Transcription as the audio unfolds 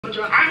I'm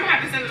gonna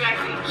have to send the back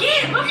seat.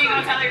 Yeah, you ain't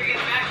gonna tell her to get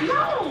in the back seat?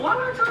 No, why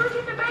would I tell her to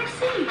get in the back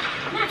seat?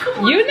 Nah, come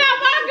on. You not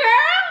my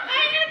girl.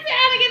 I ain't gonna tell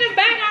her to get in the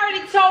back. I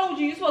already told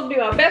you. You're supposed to be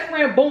my best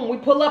friend. Boom. We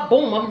pull up.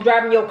 Boom. I'm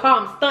driving your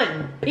car. I'm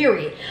stunting.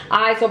 Period.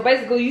 Alright, so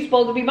basically you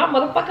supposed to be my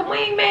motherfucking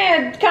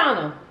wingman,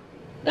 kinda.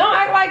 Don't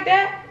act like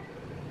that.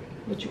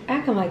 But you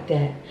acting like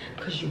that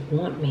because you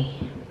want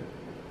me.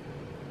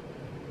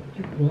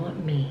 You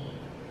want me.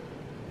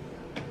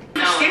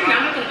 No, I'm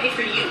not gonna pay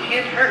for you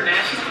and her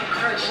now. She's gonna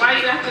crush. Why are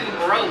you acting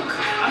broke?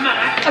 I'm not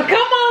acting Come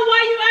on,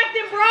 why you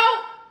acting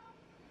broke?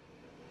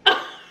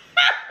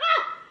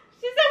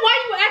 She said, why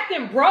you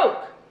acting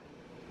broke?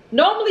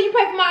 Normally you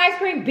pay for my ice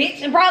cream,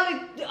 bitch, and probably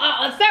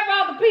several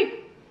other people.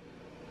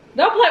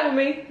 Don't play with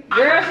me.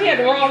 Girl, she had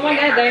the wrong one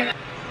that day.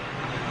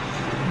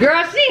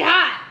 Girl, she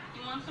hot.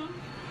 You want some?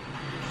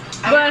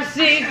 But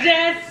she's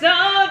just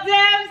so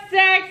damn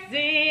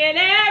sexy, and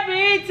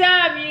every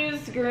time you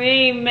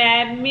scream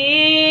at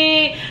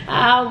me,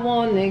 I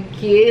wanna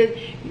kiss.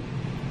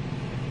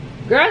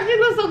 Girl, she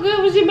looks so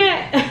good when she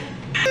mad.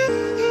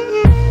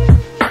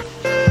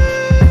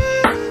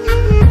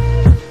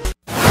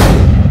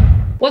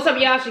 What's up,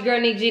 y'all? It's your girl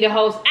Neezy, the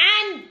host,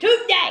 and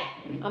today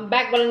I'm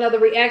back with another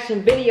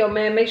reaction video,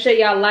 man. Make sure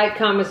y'all like,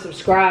 comment,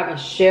 subscribe, and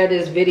share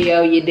this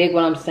video. You dig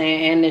what I'm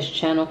saying? And this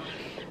channel.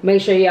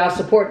 Make sure y'all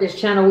support this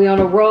channel. We on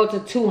the road to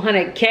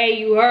 200K,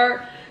 you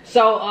heard?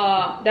 So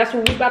that's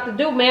what we about to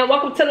do, man.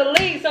 Welcome to the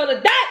league. So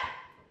today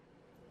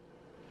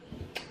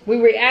we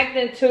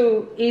reacting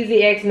to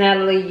Ezee x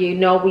Natalie. You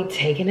know we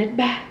taking it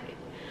back.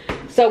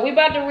 So we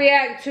about to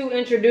react to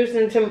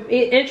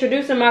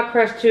introducing my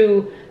crush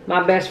to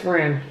my best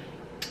friend.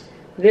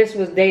 This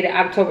was dated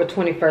October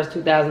 21st,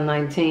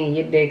 2019.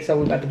 You dig? So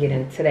we about to get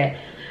into that.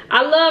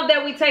 I love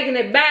that we taking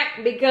it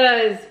back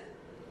because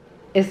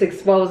it's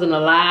exposing a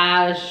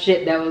lot of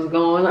shit that was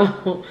going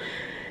on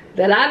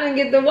that I didn't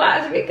get to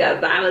watch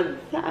because I was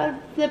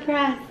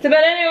surprised. But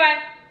anyway,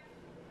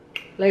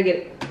 let's get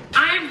it.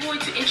 I am going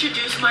to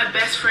introduce my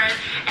best friend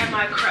and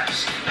my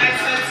crush. I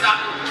said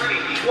stop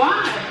recording me. Why?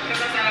 Because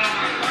I said I don't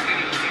want to record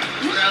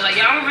anymore. Girl, like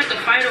y'all don't have to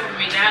fight over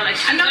me now. Like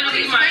she's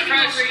literally my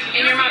crush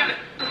and you're my.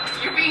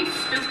 You're being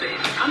stupid.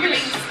 You're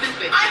being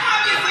stupid. I'm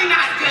obviously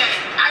not good.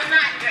 I'm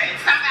not good.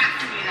 Stop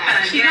asking me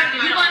that. You're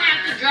gonna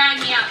have to drag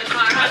me out the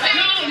car. No,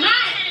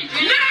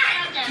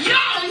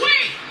 Yo,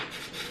 wait!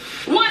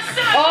 What's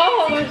up?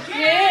 Oh,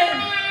 shit.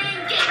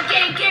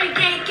 Gang.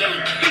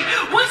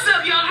 What's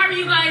up, y'all? How are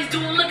you guys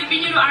doing? Look, if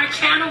you're new to our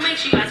channel, make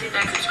sure you guys hit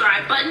that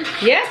subscribe button.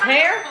 Yes,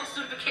 hair. Post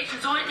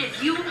notifications on.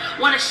 If you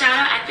want a shout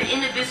out at the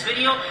end of this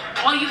video,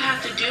 all you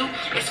have to do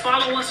is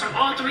follow us on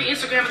all 3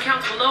 Instagram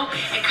accounts below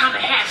and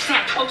comment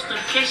hashtag post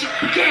notification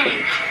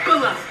gang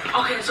below.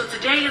 Okay, so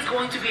today is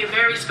going to be a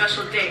very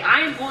special day.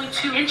 I am going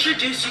to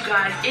introduce you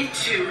guys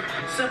into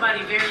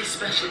somebody very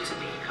special to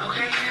me.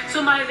 Okay,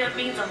 somebody that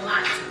means a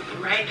lot to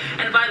me, right?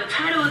 And by the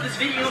title of this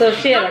video, so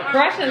she had a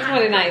crush in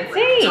 2019.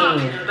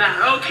 Talking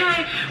about,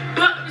 okay,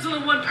 but there's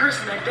only one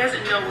person that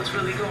doesn't know what's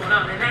really going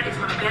on, and that is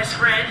my best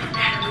friend,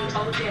 Natalie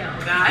Odell,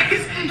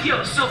 guys.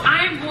 Yo, so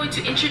I am going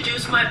to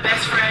introduce my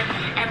best friend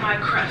and my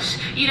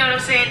crush. You know what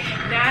I'm saying?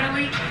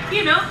 Natalie,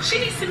 you know, she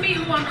needs to meet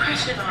who I'm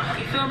crushing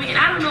on. You feel me? And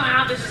I don't know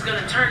how this is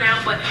gonna turn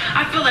out, but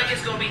I feel like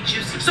it's gonna be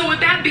juicy. So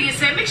with that being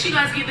said, make sure you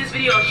guys give this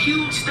video a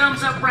huge thumbs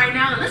up right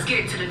now, and let's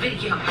get into the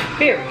video.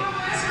 Period.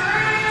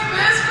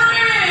 Best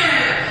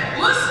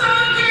friend! What's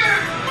up, girl?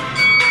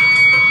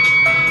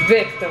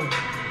 Victim.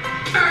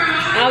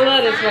 I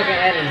love this fucking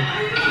editing.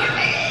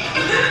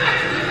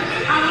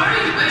 How are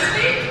you,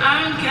 bestie?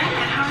 I'm good.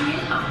 How are you?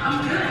 I'm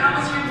good. How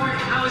was your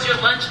morning? How was your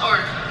lunch? Or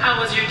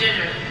how was your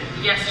dinner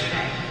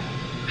yesterday?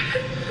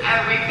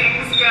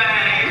 Everything's good.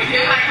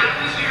 Yeah. Like, how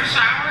was your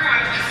shower?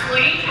 How did you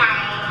sleep?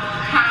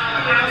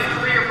 How's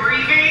your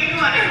breathing?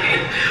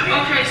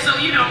 Okay, so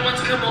you know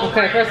what's come over.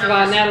 Okay, first of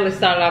all, Natalie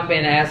started off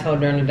being an asshole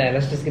during the day.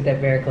 Let's just get that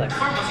very clear.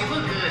 Foremost, you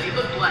look good. You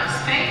look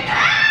blessed. Hey.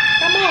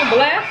 Come on,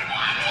 blessed.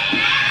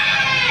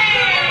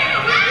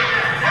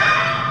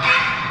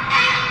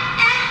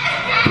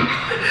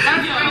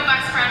 That's real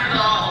best friend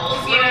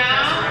goals, you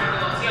know?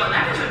 Yo,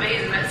 that is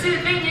amazing. See,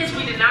 the thing is,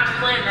 we did not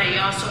plan that,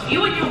 y'all. So if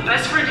you and your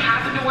best friend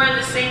happen to wear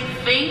the same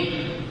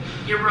thing,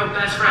 you're real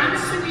best friends.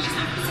 Honestly, we just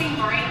have the same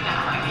brain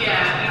now. Like,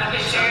 yeah, we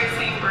share the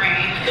same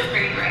brain. It's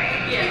pretty great.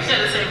 Yeah, we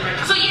share the same brain.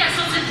 So yeah,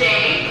 so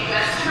today,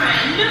 best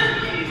friend,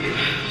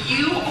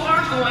 you are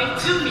going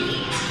to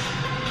meet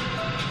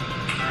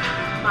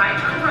my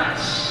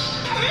crush.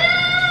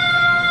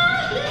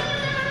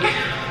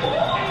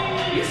 Oh,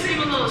 you seem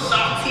a little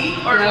salty.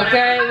 Or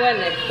okay,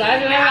 wasn't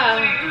excited about.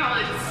 I wouldn't call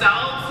it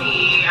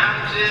salty.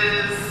 I'm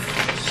just,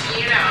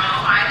 you know,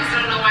 I just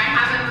don't know why I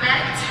haven't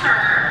met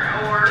her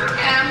or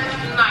him.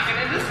 I'm not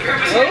gonna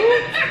discriminate.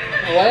 Ooh,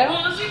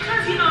 well, it's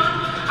because, you know,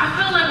 I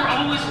feel like we're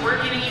always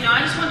working, and you know,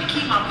 I just want to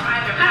keep my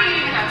private. How do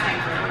you even have time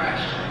for a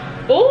crush?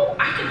 ooh.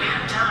 I can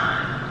have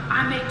time.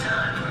 I make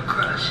time for a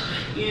crush.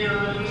 You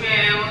know,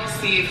 man, we'll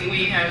see if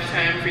we have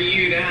time for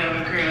you to have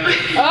a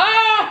crush.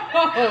 Oh!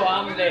 Oh,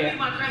 I'm We're there. gonna meet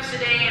my crush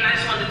today, and I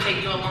just wanted to take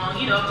you along.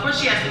 You know, of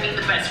course she has to meet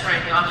the best friend,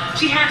 y'all.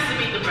 She has to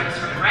meet the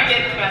best friend, right?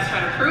 Get the best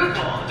friend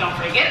approval. Don't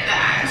forget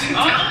that.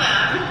 Oh. Tell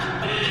them.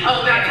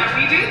 Oh, that's how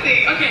we do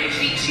things. Okay,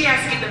 she has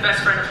to get the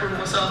best friend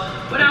approval. So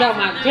what I'm talking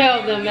about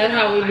tell them that's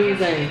how we do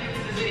things.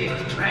 The video,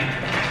 right?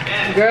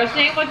 Yeah. Girl,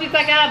 she ain't what you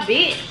think I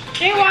beat.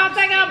 She ain't what I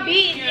think I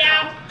beat,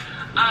 y'all.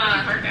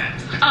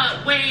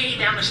 Way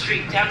down the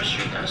street.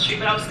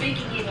 But I was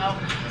thinking, you know,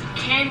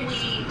 can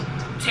we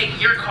take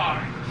your car?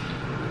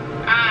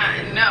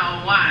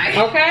 No, why?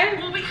 Okay.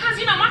 Well, because,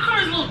 you know, my car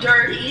is a little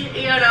dirty,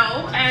 you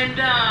know, and,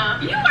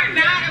 You are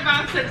not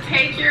about to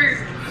take your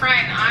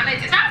friend on it.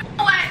 That's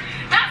what?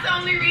 That's the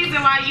only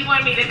reason why you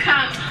want me to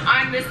come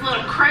on this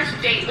little crush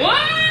date with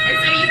What? you. And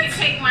so you can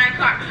take my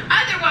car.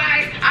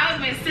 Otherwise, I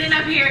would have been sitting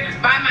up here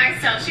by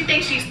myself. She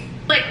thinks she's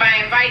slick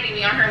by inviting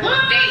me on her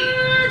little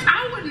date.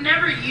 I would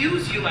never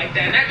use you like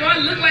that. Now, do I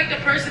look like the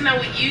person that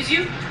would use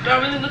you? Do I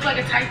really look like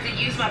a type to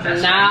use my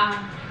best friend?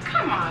 Nah.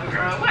 Come on,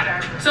 girl.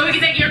 Whatever. So we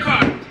can take your car.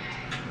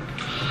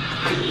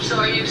 So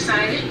are you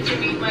excited to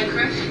meet my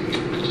crush?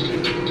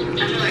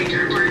 I feel like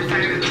you're more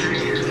excited than I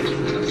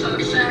am. I'm so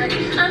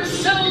excited. I'm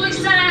so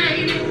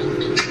excited.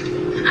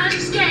 I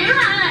just can't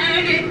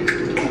hide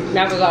it.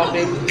 That was all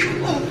big.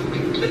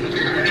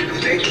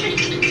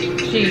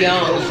 She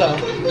young, so.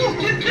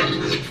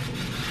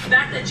 The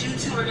fact that you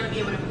two are gonna be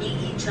able to meet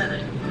each other.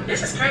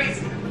 This is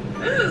crazy.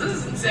 This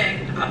is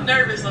insane. I'm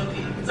nervous,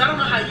 Loki, because I don't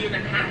know how you're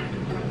gonna act.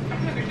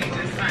 Everything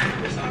just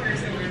fine. As long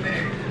as we're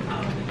there.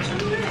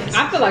 20 minutes.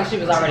 I feel like she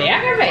was already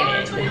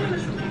aggravated. 20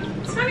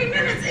 minutes. 20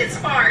 minutes is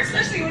far,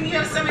 especially when you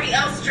have somebody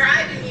else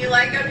driving you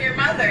like I'm your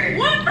mother.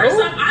 One, first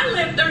Ooh. off, I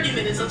live 30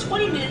 minutes, so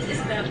 20 minutes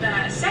isn't that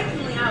bad.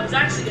 Secondly, I was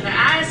actually gonna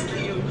ask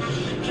you,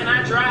 can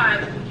I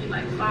drive and get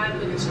like 5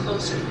 minutes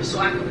closer so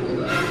I can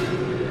pull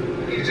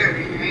up? You're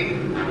joking, right?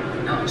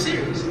 No, I'm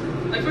serious.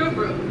 Like for real,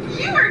 bro.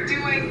 You are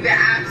doing the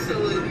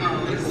absolute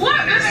most.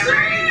 What? That's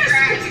serious?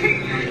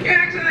 You're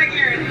acting like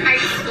you're in high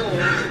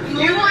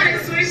school. You want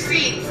to switch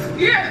seats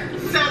Yeah.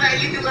 so that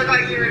you can look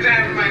like you were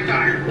driving my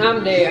car.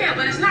 I'm there. Yeah,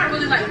 but it's not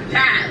really like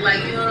that.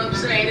 Like, you know what I'm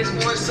saying? It's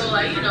more so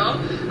like, you know,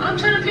 I'm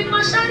trying to pick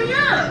my shawty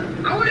up.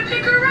 I want to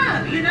pick her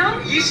up, you know?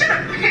 You should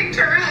have picked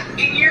her up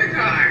in your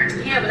car.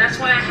 Yeah, but that's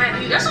why I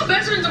had you. That's what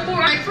best friends are for.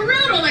 Like, for real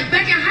though, like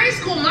back in high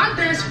school, my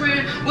best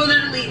friend will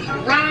literally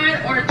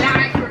ride or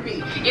die for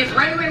me. If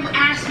Ray Ray would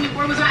ask me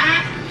where was I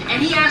at,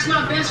 and he asked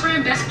my best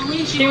friend, best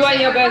believe She wasn't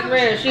your best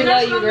friend. She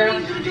love you, girl.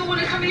 What you do when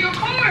it come to your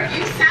car?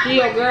 You sound She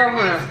your like girl, you're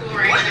in huh? school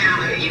right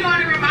now. You know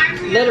what it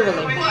reminds me of?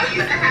 Literally. When you used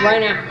to have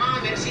Right your now.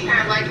 mom and she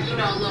had like, you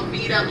know, a little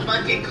beat up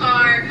bucket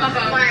car.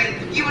 Like,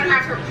 you would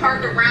have her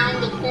park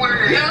around the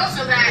corner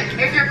so that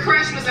if your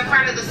crush was in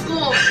front of the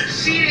school,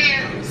 she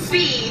didn't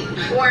see,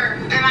 or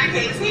in my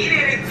case, he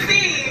didn't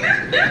see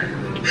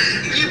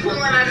you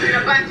pulling up in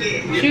a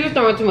bucket. She was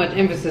throwing too much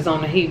emphasis on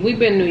the heat. We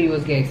been knew you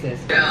was gay, sis.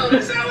 Yo,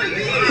 that's how it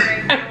be.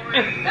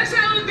 That's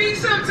how it be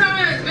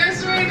sometimes.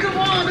 Best friend, come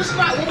on, the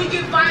spot. When we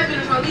get 5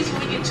 minutes, or at least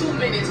when we get 2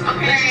 minutes.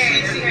 Okay, let's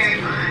just switch seats. okay,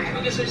 fine.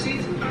 We can switch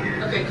seats?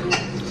 Okay, cool.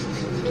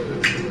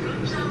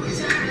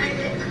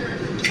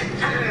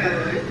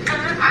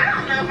 I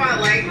don't know if I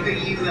like the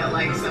use that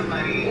like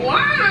somebody.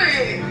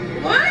 Why?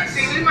 What?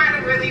 See, we might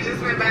have really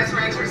just been best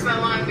friends for so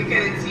long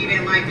because you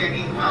didn't like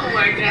anyone. Oh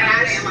my And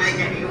I gosh. didn't like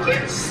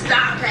anyone.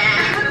 Stop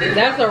that.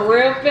 That's a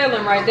real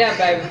feeling right there,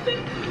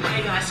 baby.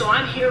 Hey guys, so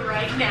I'm here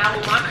right now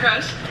with my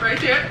crush right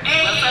there.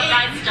 Hey, What's up,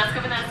 guys? It's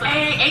Jessica Vanessa.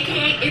 Hey,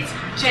 aka it's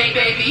J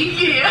baby.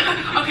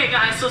 Yeah. Okay,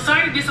 guys. So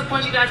sorry to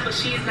disappoint you guys, but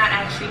she's not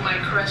actually my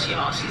crush,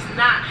 y'all. She's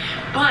not.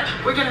 But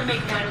we're gonna make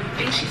Natalie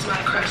think she's my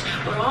crush.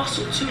 But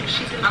also too,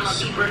 she's gonna be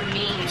super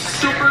mean.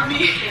 Super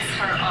mean. Kiss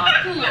her off.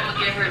 Ooh, I'm gonna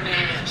get her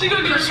man. She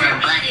gonna Push her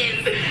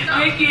buttons.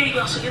 Yeah,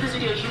 y'all. So give this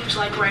video a huge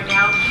like right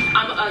now.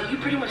 You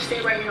pretty much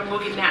stay right here and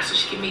we'll get Nat so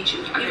she can meet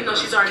you. Even though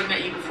she's already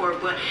met you before,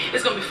 but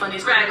it's gonna be funny.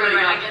 It's gonna be really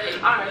Right, I get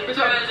it. All right, it's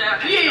all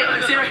right.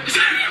 Yeah, stay right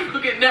beside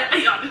we'll get Nat.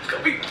 Y'all, it's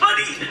gonna be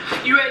funny.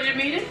 You ready to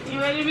meet it? You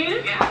ready to meet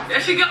it? Yeah.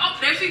 There she go. Oh,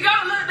 there she go.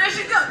 Look, there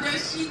she go. There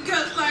she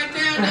goes like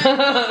that.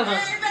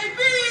 Hey,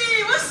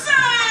 baby, what's up?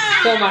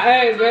 So my,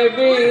 hey,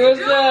 baby,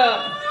 what's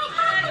up?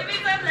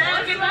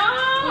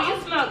 Oh, you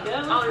smell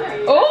good.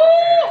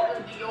 Oh,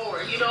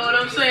 Dior, you know what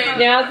I'm saying?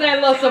 yeah, I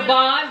said little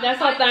savant. That's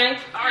her thing.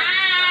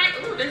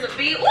 Ooh, there's a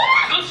bee. Ooh,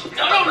 hold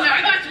on now.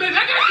 I got you, baby. I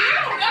got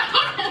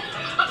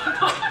you.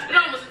 It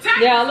almost attacked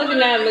me. Yeah, look at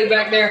Natalie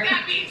back there.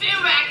 Got me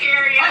too back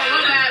here, Oh,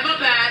 my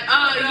bad.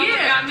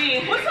 Yeah. Got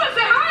me. What's up?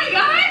 Say hi,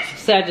 guys.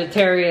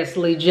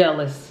 Sagittariously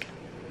jealous.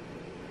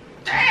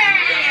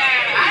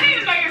 Hey, I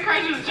didn't know your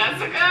crush was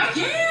Jessica.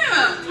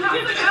 Yeah.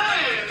 How's it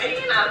going?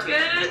 You know,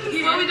 good.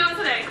 Yeah. What are we doing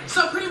today?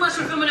 So pretty much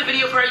we're filming a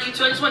video for our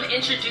YouTube. I just want to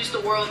introduce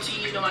the world to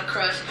you, you know, my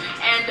crush.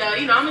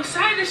 And, you know, I'm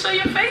excited to show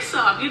your face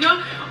off, you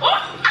know.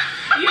 Oh!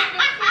 You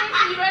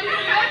ready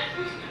for that?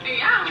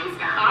 Yeah, let's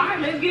go. All right,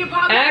 let's get it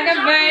poppin'.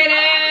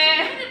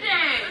 Aggravated.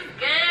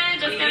 Good.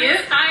 Just getting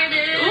Yeah.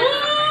 started.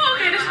 Ooh,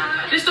 okay,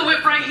 this the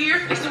whip right here.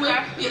 This the whip.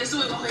 Yeah, this the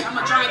whip. Okay, I'm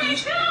gonna drive you.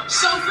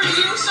 So for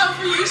you, so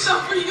for you, so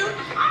for you.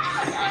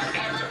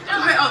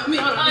 Okay, oh, me,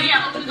 hold on. Oh,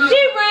 yeah.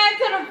 She ran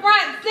to the front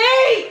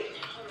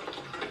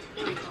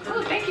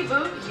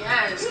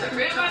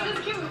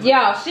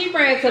Y'all, she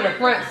ran to the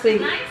front seat.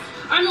 Nice.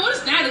 I know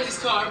it's Natalie's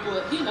car,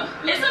 but you know.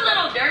 It's a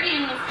little dirty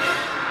in the.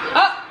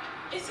 Oh,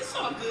 It's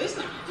all good. It's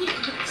not.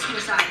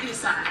 Yeah,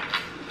 inside.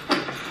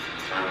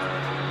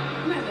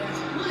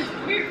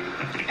 What? Weird.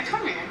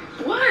 Come here.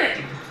 What?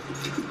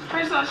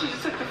 First of all, she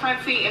just took the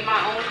front seat in my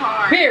own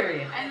car.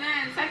 period. And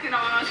then second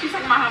of all, she's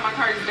talking about how my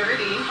car is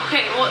dirty.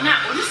 Okay, well, now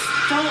just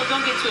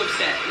don't get too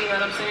upset. You know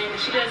what I'm saying?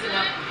 She doesn't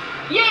know.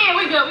 Yeah,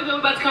 we good. We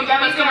about to come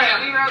back. Let's come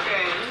back. We real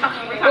good.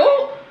 Okay.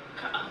 Oh,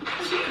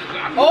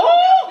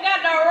 oh,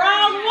 got the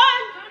wrong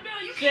one.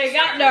 She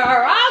got the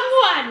wrong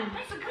one.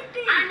 That's a good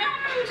thing. I know,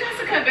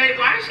 Jessica, but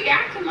why is she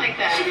acting like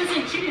that? She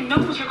didn't know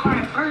it was your car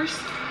at first.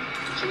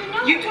 She didn't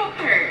know. You told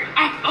her.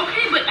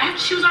 Okay, but after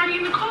she was already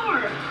in the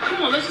car.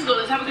 Come on, let's just go.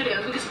 Let's have a good day.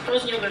 Let's go get some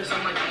frozen yogurt or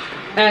something like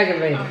that.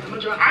 Aggravated. I'm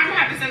gonna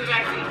have to send it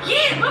back to you.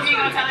 Yeah, let's You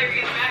go. gonna tell her to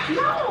get it back?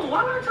 No,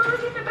 why would I tell her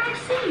to get in the back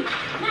seat?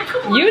 Nah,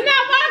 come on. You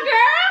not my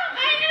girl.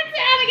 I ain't gonna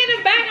tell her to get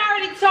it back. I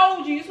already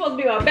told you. You're supposed to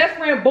be my best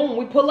friend. Boom.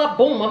 We pull up.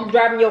 Boom. I'm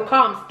driving your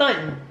car. I'm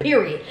stunting.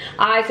 Period.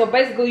 Alright, so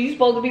basically you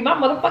supposed to be my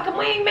motherfucking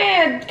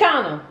wingman,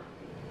 kinda.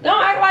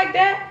 Don't act like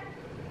that.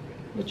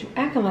 But you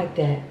acting like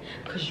that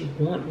because you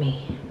want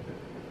me.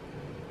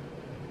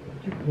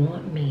 You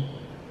want me.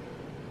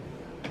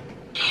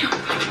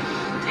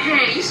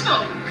 Hey, you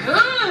smell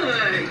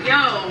good.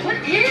 Yo, what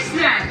is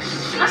that?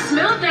 I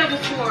smelled that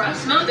before. I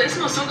smelled that. It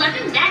smells so good. I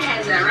think Dad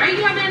has that, right?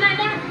 You have that,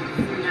 Dad?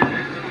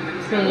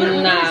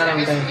 Nah, I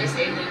don't think. It's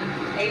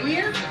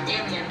alien.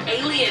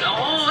 Alien.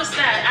 Oh, it's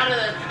that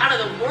out of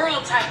the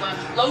world type of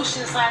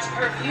lotion /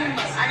 perfume.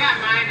 I got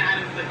mine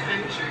out of the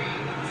country.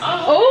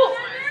 Oh.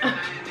 I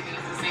didn't think it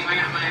was the same. I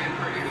got mine in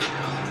Puerto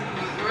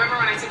Rico. Remember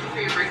when I took you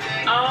for your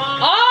birthday?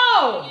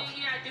 Oh.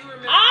 Yeah, I do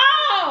remember.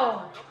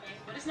 Oh. Okay,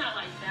 but it's not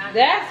like that.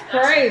 That's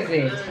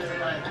crazy. Good.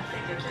 Like, I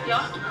think it's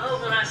y'all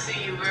love when I see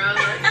you, bro.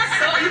 Like,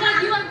 so you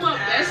like my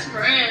best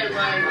friend.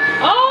 Like,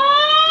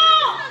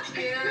 Oh.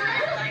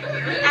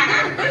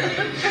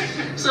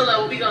 so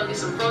like, we gonna get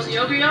some frozen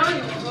yogurt, y'all?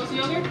 You want frozen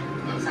yogurt?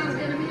 Sounds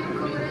good to me. I'm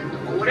cool with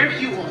it. Or whatever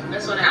you want.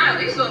 That's what I Nah,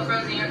 mean. we go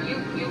frozen.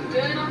 You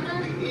good on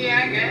that?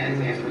 Yeah, I guess.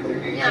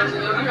 Yeah, I'm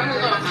a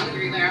little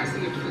hungry there. I was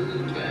thinking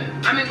food,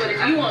 but. I mean, but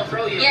if you want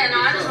frozen yogurt. Yeah, no,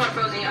 I just want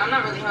frozen. I'm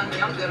not really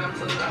hungry. I'm good on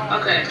food.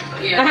 Okay,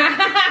 yeah.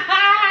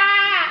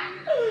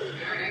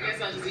 Alright, I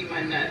guess I'll just eat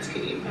my nuts.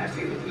 Can you pass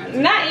me with nuts?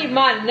 Not eat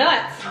my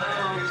nuts. Yeah,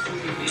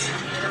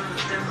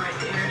 them right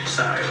there.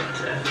 Sorry about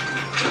that.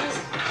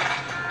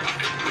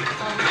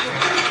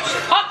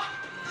 Oh,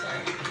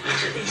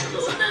 These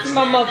little nuts.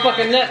 my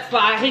motherfucking nuts before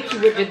I hit you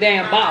with your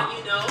damn bottle.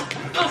 You know,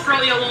 no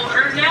froyo won't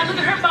hurt. Now look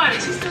at her body.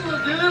 She still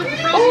look good with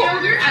frozen Oh.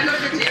 yogurt. I go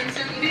to the gym. So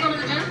you go to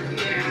the gym?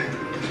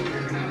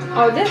 Yeah.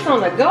 Oh, this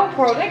on the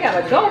GoPro. They got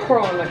a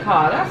GoPro in the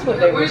car. That's what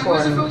they Where's the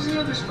recording. frozen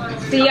yogurt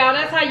spot? See, y'all,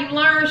 that's how you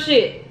learn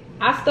shit.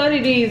 I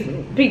study these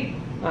people.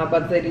 I'm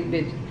about to say these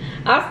bitches.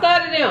 I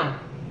study them.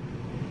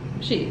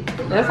 Shit.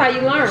 That's how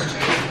you learn.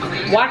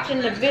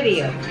 Watching the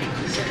video.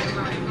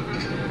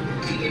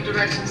 Your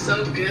direction's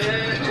so good.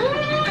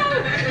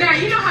 Now,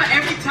 you know how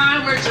every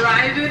time we're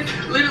driving,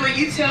 literally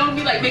you tell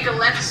me, like, make a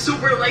left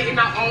super late and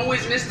I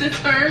always miss the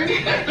turn?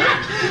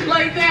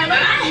 Like that.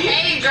 Like, I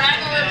hate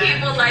driving with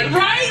people like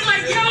right?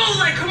 Like, yo,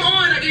 like, come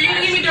on. Like, you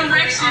didn't give me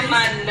directions. on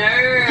my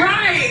nerves.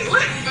 Right.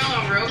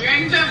 Feeling real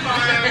ganged up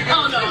on him.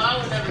 Oh, no, I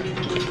would never do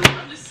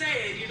that. I'm just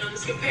saying, you know,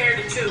 just compare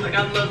the two. Like,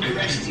 I love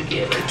directions you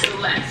get. Like,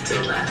 to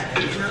the left,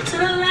 you know, to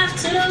the left,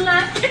 to the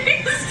left.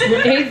 He's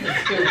stupid,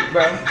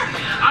 bro.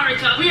 All right,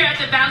 y'all. We are at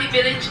the Valley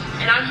Village,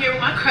 and I'm here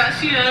with my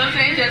crush. You know what I'm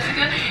saying,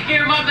 Jessica.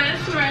 Here with my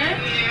best friend.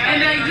 Yeah.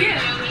 And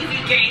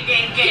Neezy,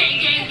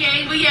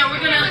 gang. But yeah, we're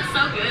gonna look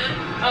so good.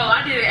 Oh,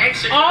 I did an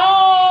extra.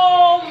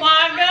 Oh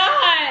my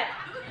god.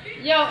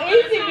 Yo,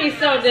 Ezee be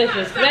so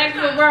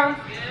disrespectful, bro.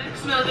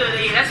 Smell good.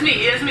 Yeah, that's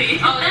me.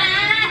 Oh,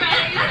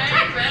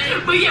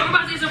 right. But yeah, we're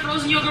about to get some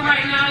frozen yogurt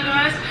right now,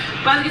 guys.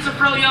 About to get some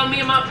froyo, me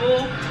and my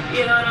boo.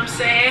 You know what I'm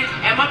saying?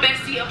 And my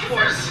bestie, of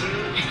course.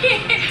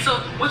 So,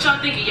 what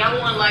y'all thinking? Y'all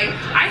want like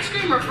ice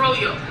cream or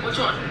froyo? Which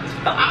one?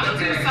 I would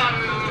do some,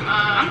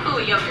 I'm cool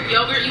with yogurt.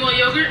 Yogurt? You want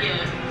yogurt?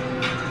 Yeah.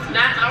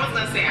 I was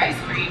gonna say ice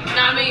cream.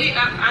 No, I mean,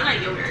 I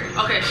like yogurt.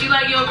 okay, she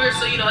like yogurt,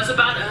 so you know it's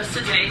about us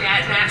today.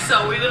 That.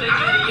 So we're gonna do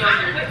the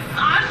yogurt. It's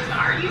on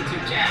our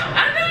YouTube channel.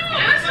 I know.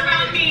 It's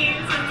about me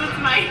since it's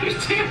my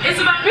YouTube. It's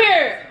about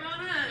Period.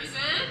 us. You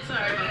good?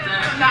 Sorry about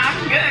that. Nah,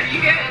 I'm good. You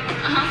good?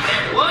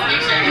 What?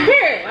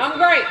 Period. I'm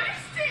great.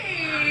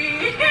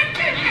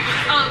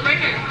 Oh, right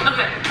here.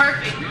 Okay,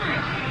 perfect.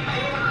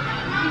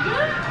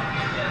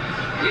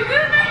 You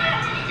good,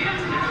 man?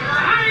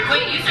 Alright,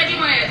 Wait, you said you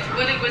wanted.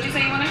 What'd you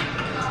say you wanted?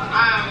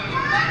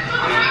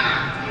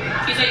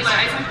 You said you wanted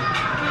ice cream?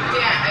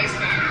 Yeah, ice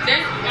cream.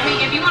 I mean,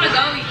 if you want to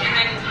go, and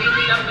then we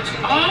meet up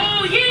between.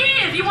 oh,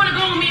 yeah. If you want to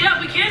go and meet up,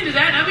 we can do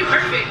that. That'd be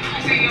perfect.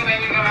 So you gonna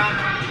make me go out?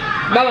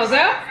 By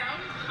myself?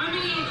 I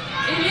mean,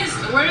 it is.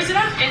 Where is it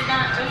at? It's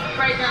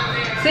right down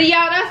there. See,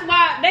 y'all, that's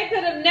why they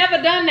could have never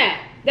done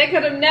that. They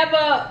could have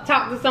never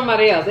talked to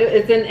somebody else.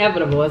 It's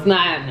inevitable. It's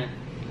not happening.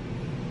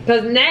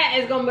 Because Nat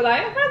is going to be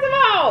like, first of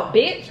all,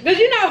 bitch. Because,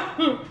 you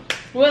know,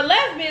 With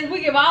lesbians, we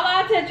give all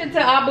our attention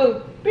to our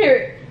boo.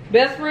 Period.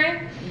 Best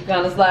friend, you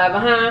gonna slide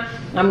behind.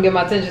 I'm gonna give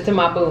my attention to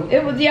my boo.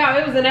 It was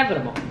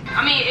inevitable.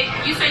 I mean,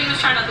 you said you was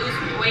trying to lose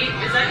weight.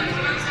 Is that?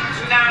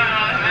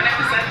 Nah, I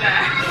never said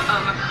that.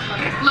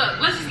 Okay.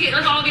 Look, let's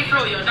all get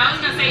real, yo. I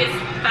was gonna say it's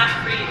fat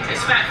free.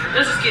 It's fat.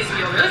 Let's just get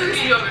some yogurt. Let's just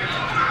get yogurt.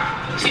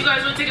 So you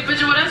guys want to take a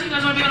picture with us? You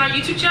guys want to be on our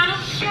YouTube channel?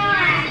 Sure.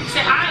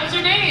 Say hi. What's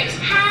your names?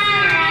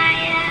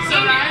 Hi. So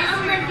guys,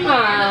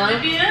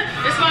 Olivia.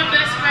 This is my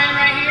best friend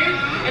right here,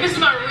 and this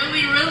is my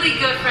really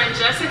good friend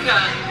Jessica.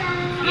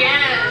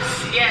 Yes,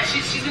 yeah.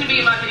 She's gonna be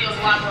in my videos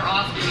a lot more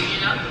often, you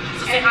know.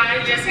 So say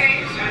hi, Jessica.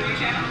 On your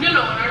channel?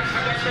 No, on our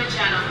best friend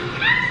channel.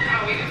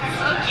 Oh, we didn't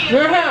talk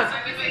about that.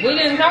 We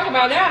didn't talk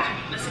about that.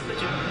 Let's see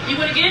picture. You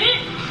want to get in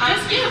it?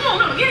 Just get it.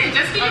 No, get it.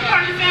 Jessica, you're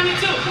part of the family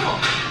too. Come on.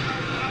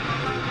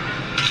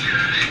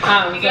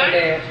 I'm so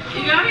dead.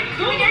 You got it?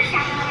 Cool.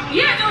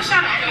 Yeah, no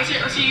shout out. What's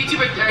your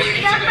YouTuber or your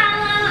Go Instagram?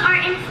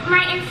 follow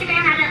my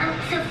Instagram at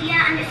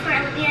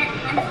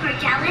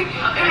Sophia_Olivia_Jellin.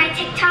 And my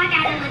TikTok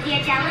at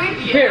Olivia Jellin.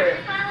 Period.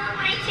 Follow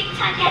my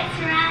TikTok at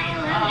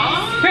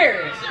Soraya.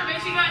 Period. So make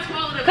sure you guys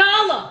follow them.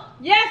 Color.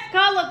 Yes,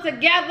 color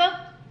together.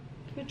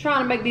 We're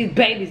trying to make these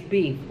babies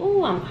beef.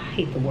 Ooh, I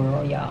hate the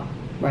world, y'all,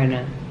 right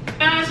now.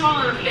 Guys,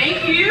 follow them.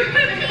 Thank you.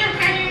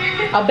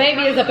 A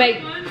baby is a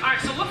baby. Alright,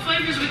 so what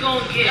flavors we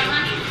gonna get?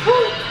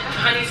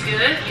 Honey's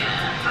good?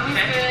 Yeah. Honey's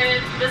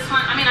good. This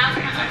one, I mean, I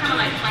kind of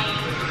like plain.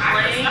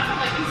 I feel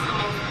like this is the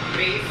most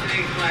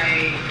basic,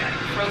 like,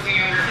 frozen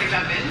yogurt place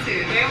I've been to.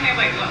 They only have,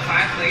 like, what,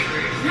 5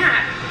 flavors?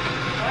 Nah.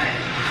 What?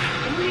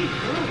 What are you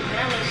doing,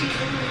 man? Like, she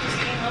literally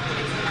just came up with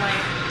this and,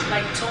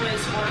 like told me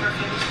it's one of her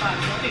favorite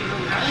spots. Don't be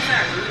rude. How is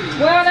that rude?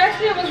 Well, that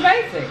shit was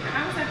basic.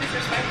 How is that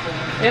disrespectful?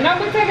 And I'm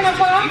taking up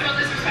for You feel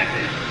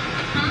disrespected?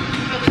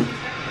 You feel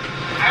disrespected?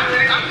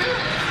 I'm good.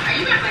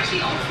 You act like she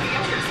owns the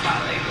yogurt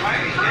spot. Like, why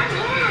are you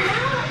acting weird?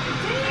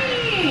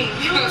 Dang.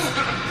 Yo.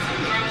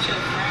 Something wrong with your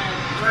friend.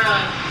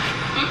 Bruh.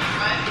 What? You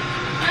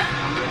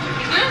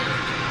good?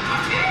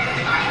 I'm good.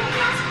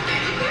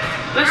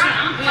 Best friend,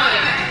 I'm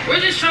good. We're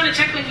just trying to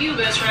check with you,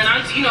 best friend.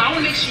 I want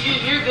to make sure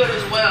you're good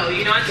as well.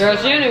 You know, girl,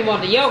 she don't even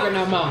want the yogurt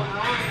no more.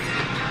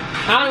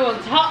 I don't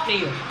want to talk to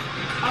you.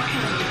 How can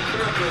you?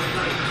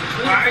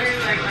 Why are you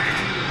like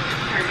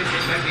her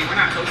disrespecting? We're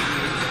not close to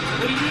you.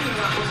 What do you mean we're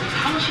not close to you?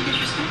 How is she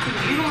disrespecting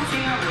you? You don't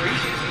say I'm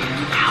racist.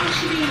 How is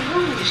she being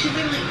rude?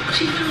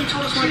 She literally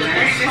told us one of the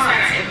best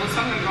spots. It was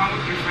something wrong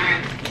with your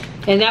friend.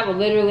 And that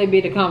would literally be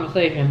the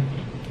conversation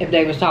if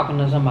they was talking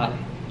to somebody.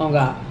 Oh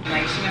God.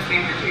 Like, she must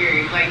be in her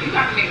period. Like, you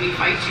got to make me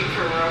fight you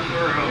for real,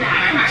 for real.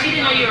 Nah, she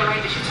didn't know you were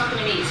right, but she's talking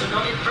to me. So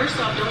first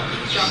off, don't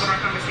eavesdrop on our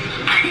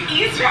conversation.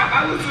 Eavesdrop?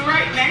 I was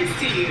right next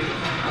to you.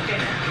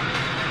 Okay,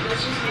 now.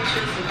 Let's just make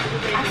sure it's a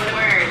cool day. I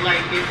swear,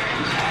 like, you're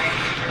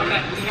franchise. Okay.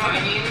 You know what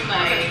I mean?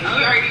 Like,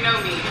 you already know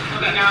me.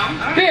 Okay. You know?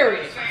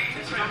 Period.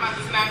 That's right. I'm about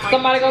to snap on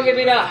Somebody gonna give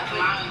me that.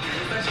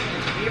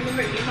 You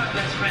remember, you're my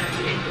best friend at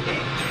the end of the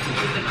day.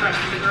 You're the crush,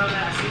 the girl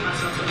that I see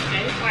myself with,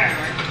 okay?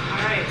 Whatever.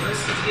 Alright,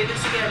 let's get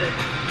this together.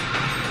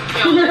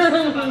 Yo, this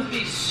is about to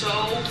be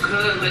so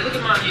good. Like, look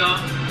at mine, y'all.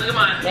 Look at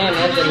mine. Damn,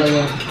 that's a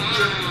little.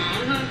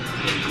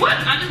 What?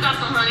 I just got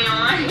some honey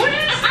on mine. What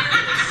is this?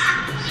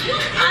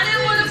 I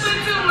didn't want to put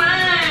too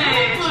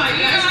much. Oh my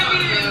gosh.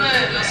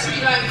 Let's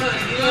see like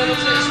honey. You know what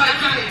I'm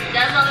saying?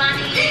 That's all I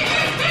need.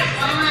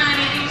 All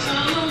honey. So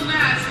a little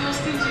nice, a little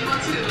stingy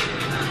one too.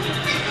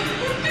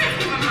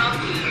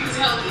 It's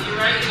healthy,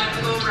 right? You got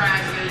the little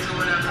raspberries or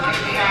whatever.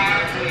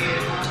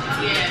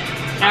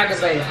 Yeah.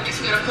 Aggravated. I guess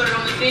we gotta put it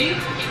on the thing.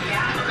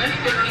 Okay.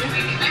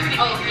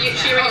 Oh,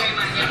 she already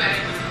mine. Okay.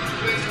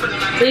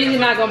 She's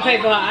not gonna pay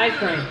for her ice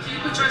cream. Can you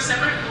put yours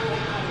separate?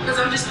 Because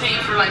I'm just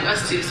paying for like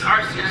us two,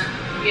 ours two.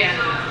 Yeah.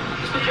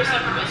 Just put yours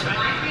separate, best friend.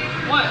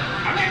 What?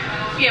 Okay.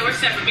 Yeah, we're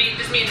separate.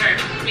 Just me and her.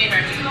 Me and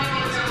her.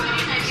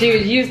 She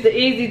was used to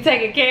Ezee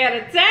taking care of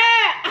the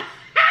tab.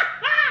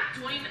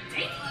 20 minutes.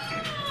 Damn.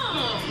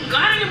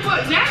 God, I didn't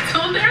put that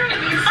on there.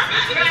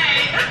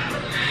 Right.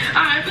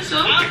 Alright, for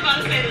sure. I was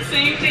about to say the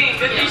same thing.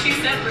 Good thing she's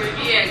separate.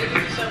 Yeah, good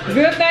thing she's separate.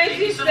 Good thing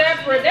she's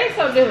separate. They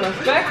so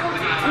disrespectful.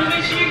 I'm gonna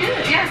make sure you're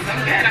good. Yes, I'm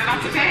good. I'm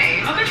about to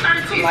pay. Okay,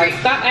 start it. Like,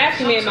 stop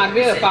asking me am I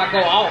good if I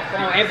go off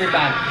on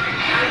everybody.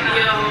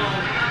 Yo,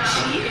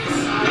 she is.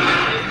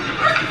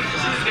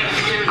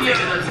 Yo,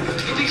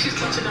 you think she's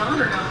touching on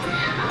or no?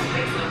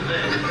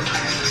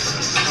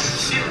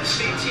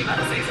 She about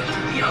to say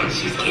something. Yo,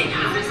 she's getting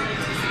out of this.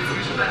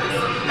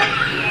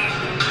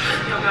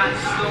 Yo, guys,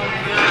 it's going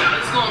good.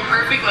 It's going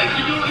perfect. Like,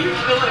 you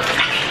feel it.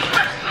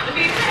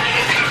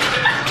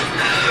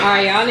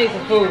 Alright, y'all need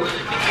some food.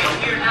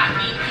 We're not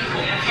mean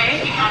people,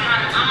 okay?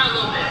 I'm not a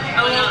little bit.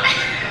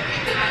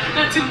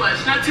 Not too much,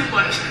 not too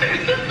much.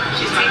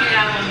 She's taking it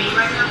out on me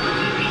right now.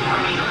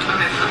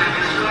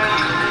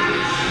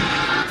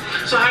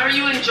 So how are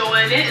you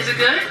enjoying it? Is it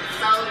good?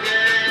 So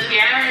good.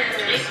 Yes.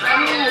 It's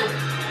good.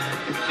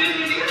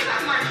 Dude, you guys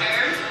have more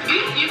chairs?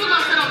 You can go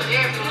sit over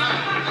there if you want.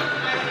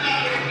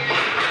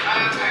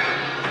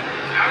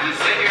 I'll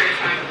just sit here and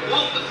try.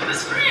 Whoa,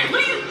 this friend,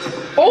 what are you?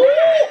 Oh!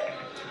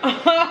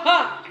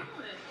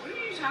 What are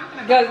you talking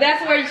Because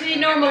that's where she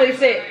normally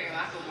sit.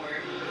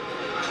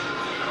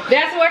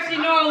 That's where she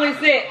normally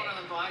sit.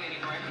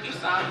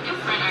 Your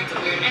friend acting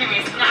weird.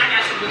 Anyways, now I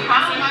got you.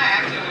 How am I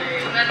acting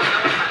weird?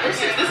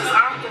 This is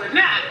awkward.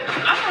 Nah,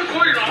 I'm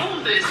recording all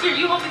of this. Here,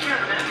 you hold the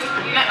camera, man.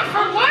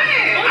 For what?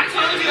 I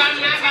told you I'm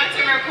not about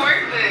to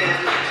record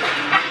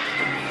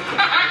this.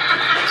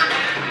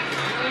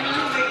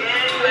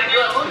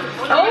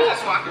 Oh,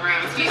 Just walk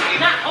around. Excuse me.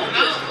 not hold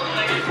this.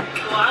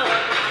 Well, I love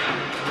it.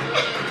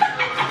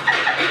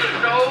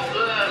 No,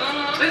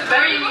 this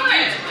Where you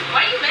going?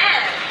 Why you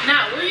mad?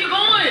 Nah, where you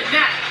going?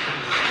 Nah.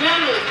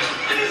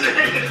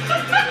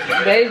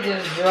 They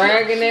just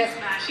dragging it.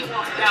 She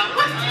walked out.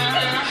 I'm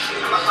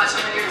gonna watch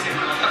some here too.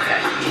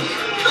 Okay.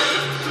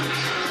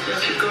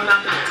 She's going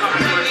out the car.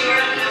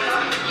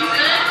 You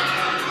good?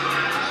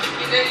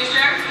 You good? You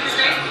sure? You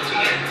straight?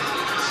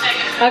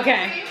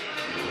 Okay.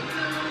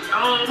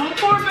 Oh, my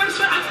poor best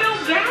friend. I feel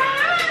bad.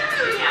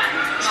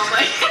 No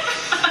way.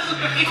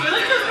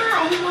 Look at her.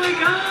 Oh my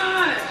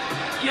God.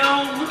 Yo,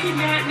 look at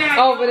that.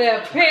 Over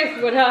there,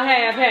 pissed with her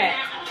half hat.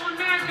 Oh,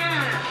 Nat.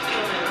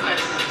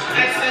 I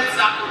said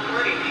stop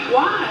recording me.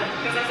 Why?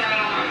 Because I said I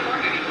don't want to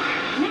record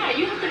anymore. Nah,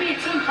 you have to be a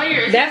team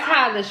player. That's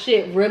how the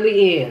shit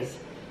really is.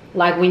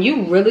 Like when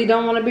you really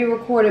don't want to be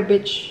recorded,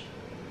 bitch,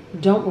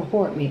 don't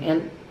record me.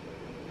 And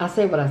I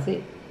say what I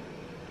said.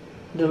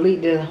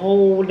 Delete this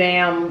whole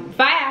damn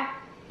file.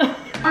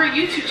 Her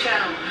YouTube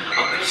channel.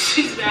 Oh,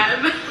 she's mad.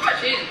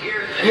 She's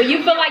irritated. When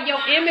you feel like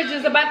your image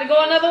is about to go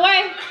another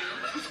way.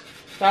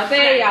 So I tell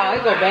y'all,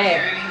 it go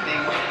bad.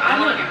 I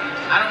don't want to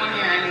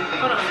hear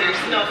anything. Hold on,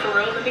 seriously. No, for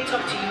real. Let me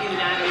talk to you,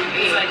 Natalie.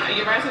 It's like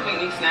you're about to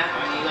make me snap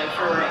on you, like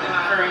for real.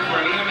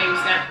 You're gonna make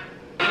me snap.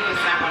 You can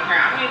snap on her.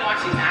 I don't even know why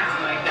she's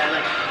acting like that.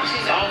 Like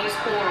she's always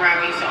cool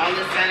around me, so all of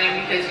a sudden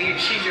because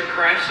she's your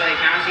crush, like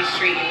now she's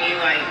treating me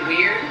like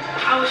weird.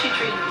 How was she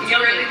treating you? You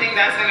really think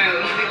that's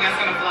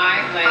gonna fly?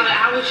 Like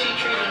How was she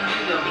treating you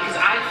though? Because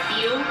I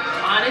feel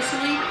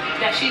honestly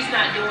that she's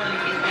not doing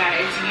anything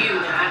bad. It's you,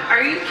 Nat.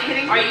 are you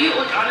kidding me? Are you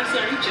honestly?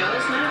 Are you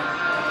jealous now?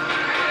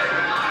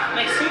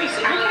 Like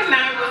seriously? I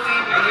cannot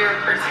believe that you're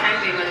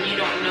pretending and you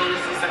don't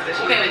notice the stuff that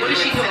she's Okay, what is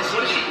she doing? since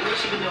What has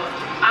she been doing?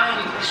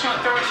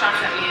 throwing shots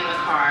at me in the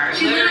car.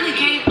 She literally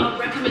gave a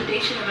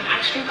recommendation of an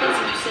ice cream place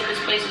and you said this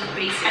place was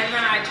basic. And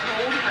then I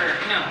told her,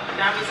 no,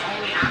 that was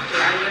only after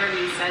I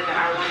literally said that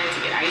I wanted to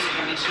get ice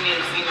cream and she made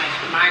it seem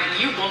like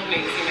you both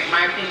made it seem like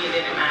my opinion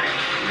didn't matter.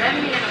 Then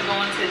we end up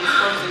going to this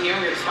frozen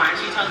yogurt spot and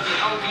she tells me,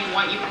 oh, if you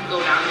want, you can go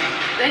down there.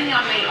 Then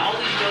y'all made all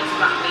these jokes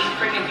about me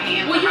freaking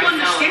paying Well, for you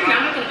myself. understand that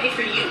I'm not gonna pay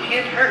for you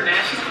and her,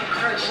 Nat. She's gonna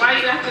crush. Why are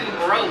you acting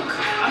broke?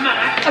 I'm not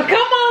acting.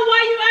 Come on, why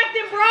you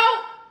acting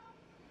broke?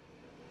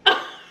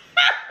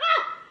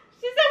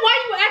 She said, why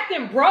you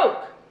acting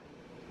broke?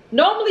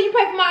 Normally you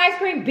pay for my ice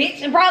cream,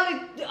 bitch, and probably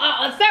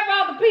several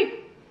other people.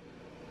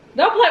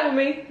 Don't play with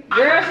me.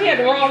 Girl, she had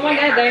the wrong one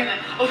that day.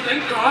 Oh,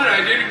 thank God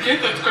I didn't get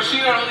this because she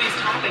got all these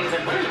toppings.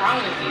 Like, what is wrong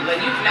with you? Like,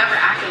 you've never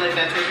acted like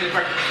that towards me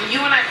before.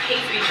 You and I pay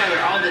for each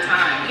other all the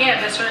time. Yeah,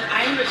 that's right.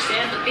 I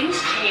understand, but things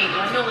change.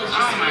 I know it's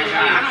just. Oh my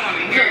God, I don't want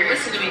to hear it. No,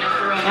 listen to me, no,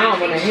 for real. I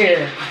don't want to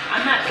hear it.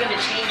 I'm not gonna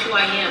change who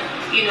I am.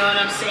 You know what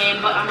I'm saying?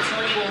 But I'm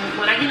telling you,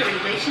 when I get in a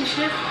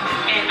relationship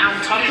and I'm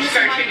talking You to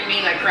start somebody, treating me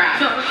like crap.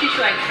 no, I'm treat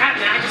you like crap,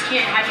 man. I just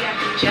can't have you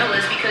acting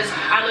jealous because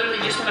I literally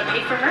just want to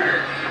pay for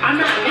her. I'm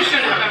not. You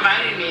shouldn't have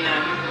invited me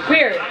then.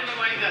 Period. I don't know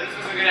why you thought this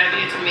was a good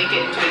idea to make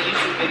it into a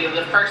YouTube video.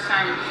 The first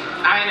time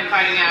I ended up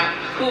finding out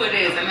who it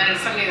is, and then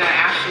it's somebody that I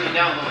actually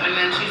know, and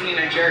then she's being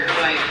a jerk.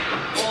 Like,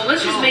 Well,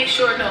 let's just make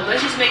sure. No, let's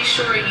just make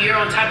sure you're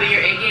on top of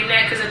your A game,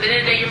 that because at the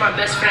end of the day, you're my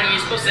best friend. And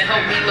you're supposed to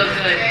help me look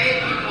good.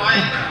 if you want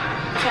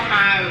to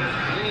have,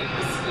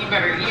 you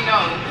better,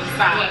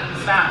 stop. What?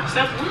 Stop.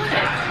 Stop what?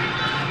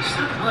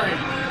 Stop what?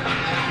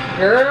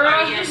 Girl,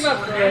 Yes, she's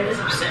about so to that is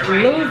upset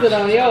right lose now. it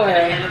on your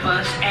Ahead ass. of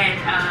us, and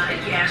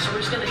yeah, so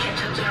we're just gonna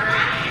catch up to her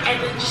and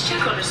then just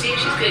check on her, see if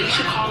she's good. You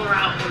should call her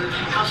out for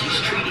how she's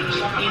treating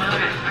you. You know?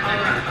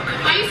 Alright,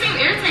 okay. Why you seem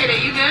irritated?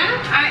 You good?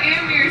 I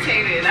am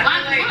irritated. I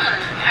feel Why?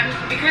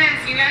 What? Because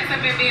you guys have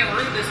been being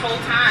rude this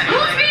whole time.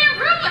 Who's being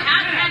rude?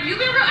 Have you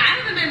been rude?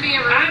 I haven't been being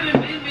rude. I haven't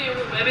been being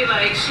rude, baby.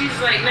 Like she's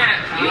like, nah,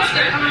 you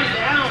should calm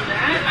down,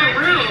 man.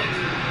 For real.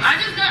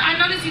 I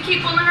noticed you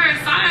keep pulling her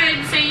aside,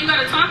 saying you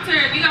gotta talk to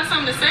her. If you got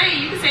something to say,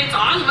 you can say it to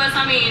all of us.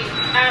 I mean,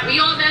 we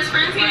all best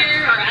friends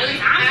here, or at least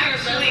I'm her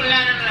best Actually,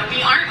 friend. no.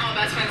 We aren't all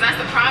best friends. That's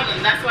the problem.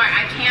 That's why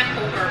I can't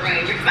pull her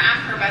away because I'm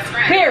her best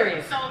friend.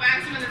 Period. So if I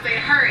ask someone to say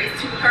to her, it's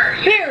to her.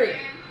 You Period.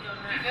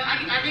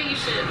 I think you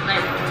should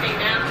like take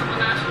down a couple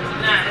notches.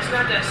 Nah, it's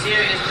not that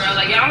serious, girl.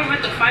 Like y'all don't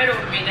have to fight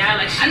over me now.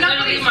 Like she's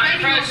literally my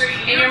crush,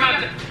 and you're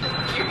my.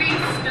 You're being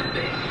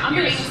stupid.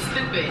 You're being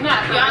stupid.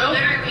 Nah, for y'all real?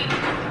 literally.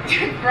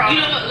 Bro,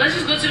 You know what? Let's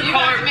just go to the you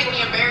car. guys make me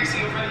embarrass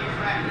you in front of your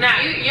friend. Nah,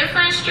 Your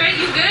friend straight,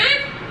 you good?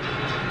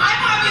 I'm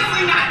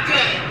obviously not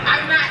good.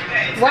 I'm not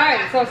good.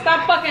 Right, so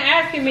stop fucking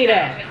asking me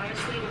that. Okay,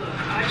 honestly, look,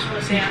 I just want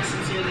to say I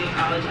sincerely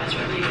apologize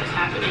for everything that's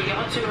happening.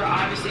 Y'all two are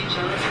obviously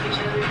jealous of each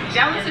other,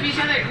 jealous of each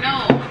other?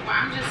 No. Well,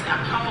 I'm just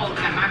appalled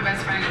that my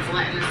best friend is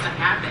letting this stuff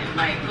happen.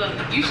 Like, look,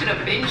 you should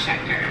have been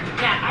checked her.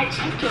 Yeah, I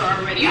checked her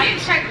already. You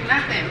didn't check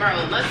nothing, bro.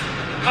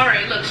 All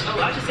right, look, so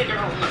I'll just take her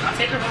home. Look, I'll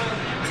take her home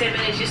 10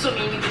 minutes just so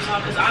me and you can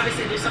talk, because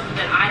obviously there's something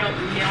that I don't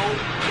know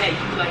that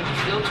you like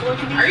feel towards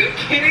me. Are you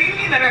kidding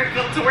me that I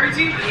feel towards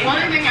you? The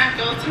only thing I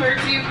feel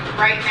towards you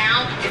right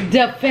now is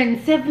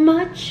defensive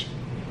much?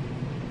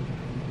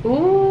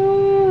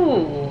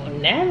 Ooh,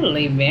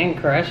 Natalie been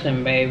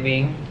crushing,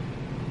 baby.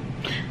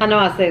 I know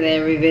I say that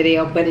every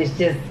video, but it's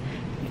just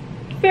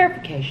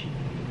verification.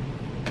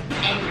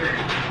 anger.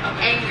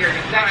 Anger.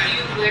 That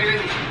you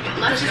literally.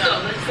 Let's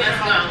go. Let's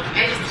go.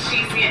 And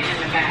she's getting in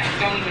the back.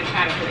 Don't even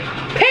try to play.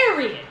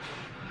 Period.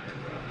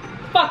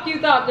 Fuck you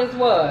thought this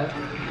was.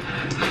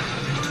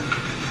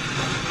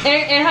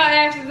 And her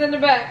ass is in the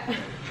back.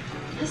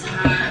 It's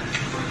not.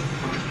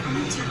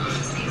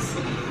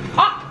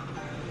 Oh.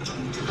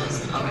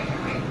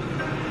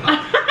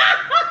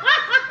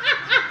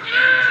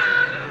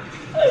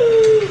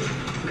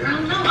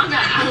 Girl, no, I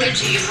got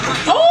allergies.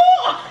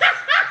 Oh!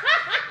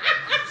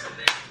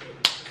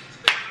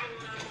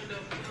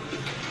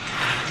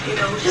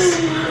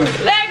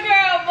 That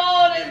girl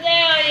bold as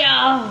hell,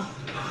 y'all.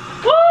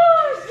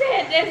 Oh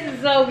shit, this is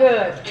so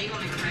good.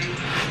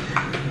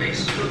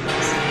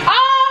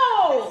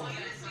 Oh!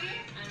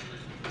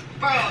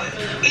 Bro,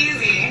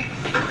 easy.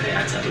 Okay, I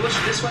tell you, what's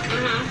this one?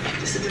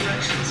 This is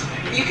directions.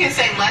 You can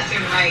say left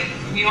and right.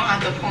 You don't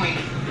have to point.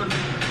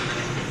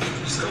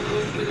 Just gonna go,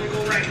 we're gonna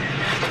go right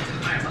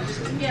now. Alright, I'm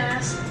just gonna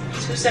gas.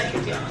 2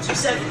 seconds, y'all. 2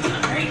 seconds,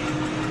 alright?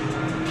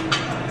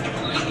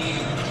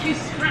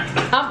 Jesus Christ.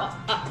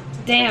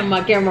 Damn,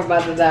 my camera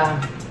about to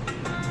die.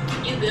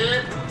 You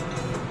good?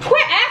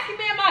 Quit asking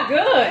me, am I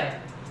good?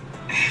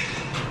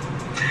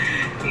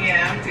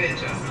 Yeah, I'm good,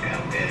 Jessica.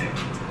 I'm good.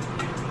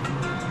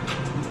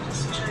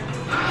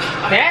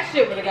 That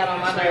shit would have got on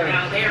my nerves.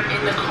 Now they're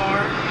in the car,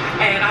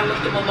 and I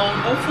left them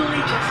alone. Hopefully,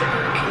 Jessica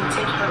can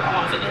take her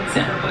off and then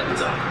set her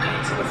buttons off. Okay,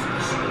 so let's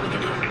see what we can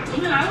do.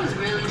 You know, I was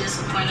really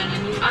disappointed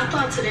in you. I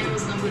thought today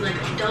was gonna be like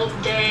a dope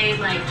day.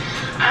 Like,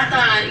 I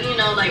thought, you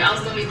know, like I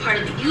was gonna be part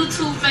of the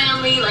YouTube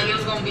family. Like, it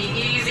was gonna be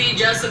Ezee,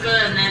 Jessica,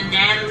 and then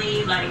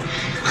Natalie. Like,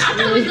 I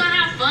thought we was gonna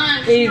have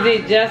fun.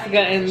 Ezee, Jessica,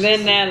 and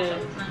then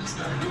Natalie.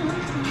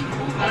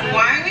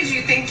 Why would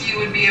you think you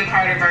would be a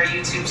part of our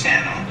YouTube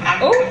channel? I'm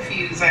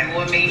confused. Like,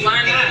 what made you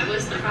Why think? not?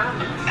 What's the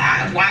problem?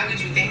 Why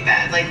would you think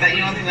that? Like, that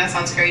you don't think that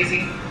sounds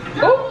crazy?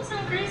 No, it's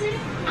not crazy.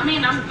 I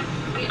mean, I'm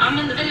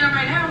in the video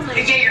right now.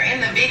 Like, Yeah, you're in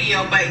the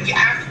video, but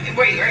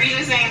wait, are you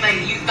just saying like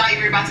you thought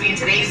you were about to be in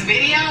today's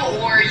video,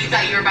 or you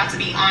thought you were about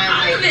to be on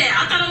all like? of it.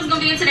 I thought I was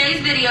gonna be in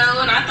today's video,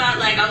 and I thought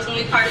like I was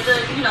gonna be part of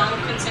the, you know,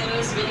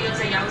 continuous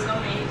videos that y'all was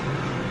gonna make.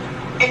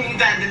 And you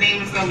thought the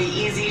name was gonna be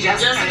Ezee,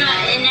 Jessica,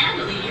 and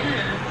Natalie,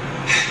 yeah.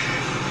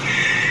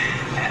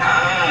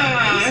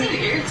 You seem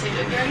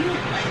irritated, girl. You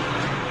look like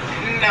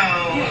No.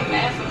 you ain't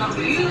mad for no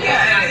reason.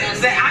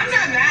 I'm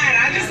not mad.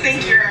 I just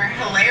think you're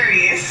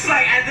hilarious.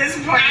 Like at this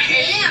point, I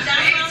am. That's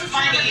what I it's was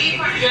trying to be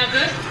funny. part of. Y'all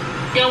good?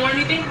 Y'all want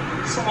anything?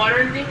 Some water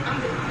or anything? I'm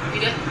good.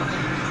 You good?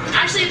 Okay.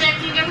 Actually, babe,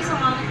 can you give me some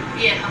water?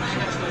 Yeah. Okay,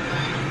 that's good.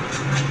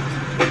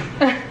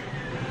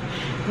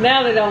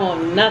 Now they don't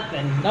want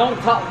nothing. Don't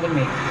talk to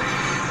me.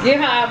 Get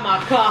her out of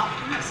my car.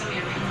 I'm not some of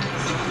your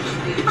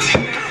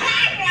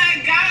Oh my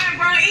God,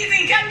 bro,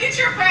 Ezee, come get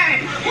your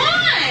friend.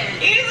 What?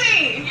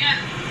 Ezee. Yeah.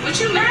 What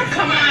you mad?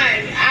 Come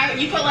on.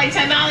 You put like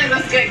 $10.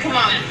 That's good. Come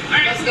on.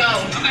 Let's go.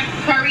 Okay.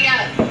 Hurry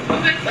up.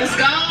 Okay. Let's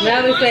go.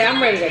 Now they say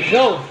I'm ready to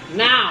go.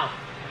 Now.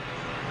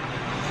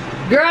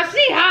 Girl,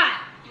 she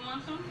hot. You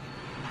want some?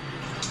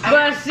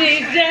 But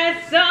she's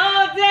just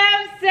so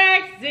damn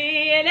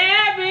sexy. And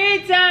every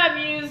time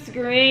you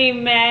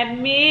scream at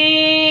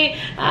me,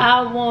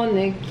 I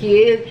wanna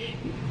kiss.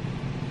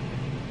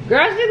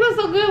 Girl, she looks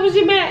so good when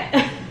she mad.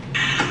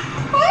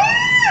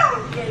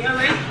 Yeah, y'all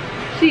ready?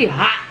 She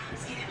hot.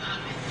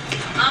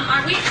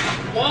 Are we?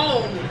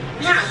 Whoa.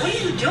 Nah, what are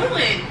you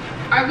doing?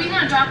 Are we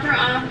gonna drop her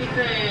off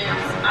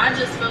because I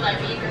just feel like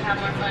we could have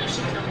more fun if she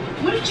don't.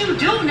 What did you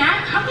do,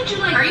 Nat? How could you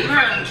like? Are you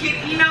fucking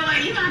kidding? You know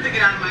what? You don't have to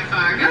get out of my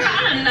car. Girl,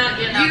 I'm not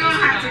getting out. You don't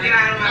have to get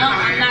out of my car.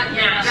 I'm not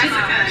getting out.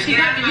 Jessica, She's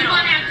get out of my you're car.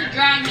 gonna have to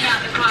drag me out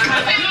the car. No,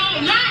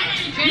 Nat!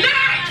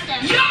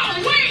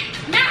 Wait!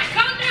 Nat,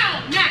 calm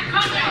down! Nat,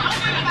 calm down!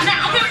 Nat,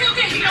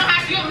 okay. You don't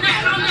have to. Nat,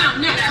 calm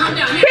down! Nat, calm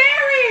down!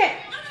 Period.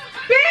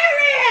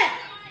 Period.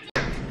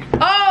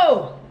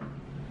 Oh,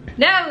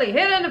 Natalie,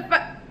 hit in the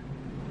face.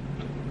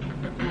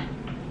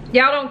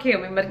 Y'all don't kill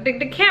me, but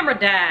the camera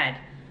died.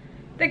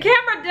 The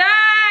camera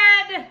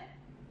died.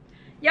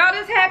 Y'all,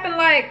 this happened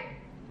like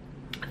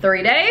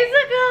 3 days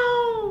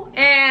ago.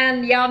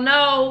 And y'all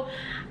know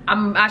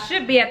I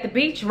should be at the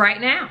beach right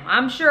now.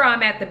 I'm sure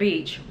I'm at the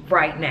beach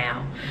right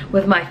now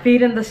with my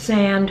feet in the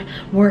sand,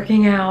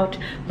 working out,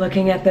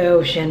 looking at the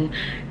ocean,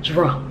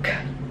 drunk.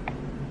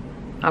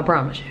 I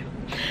promise you.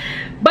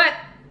 But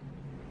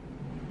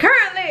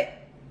currently,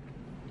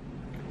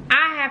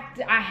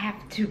 I have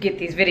to get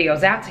these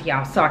videos out to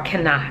y'all, so I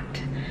cannot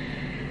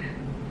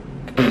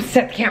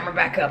set the camera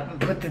back up and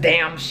put the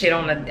damn shit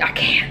on the, I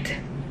can't.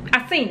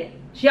 seen it.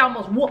 She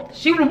almost whooped.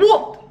 She would have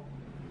whooped.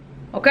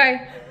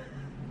 Okay?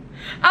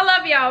 I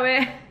love y'all,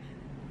 man.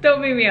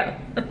 Don't beat me up.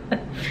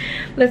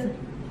 Listen,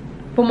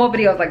 for more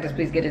videos like this,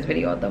 please give this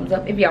video a thumbs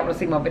up. If y'all want to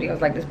see more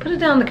videos like this, put it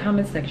down in the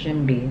comment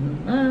section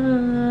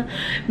below.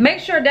 Make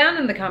sure down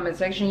in the comment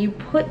section you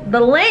put the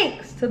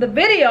links to the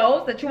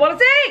videos that you want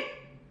to see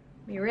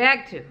me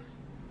react to.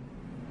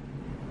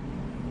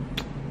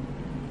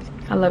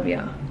 I love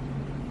y'all.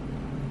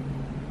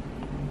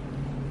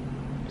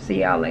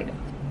 See y'all later.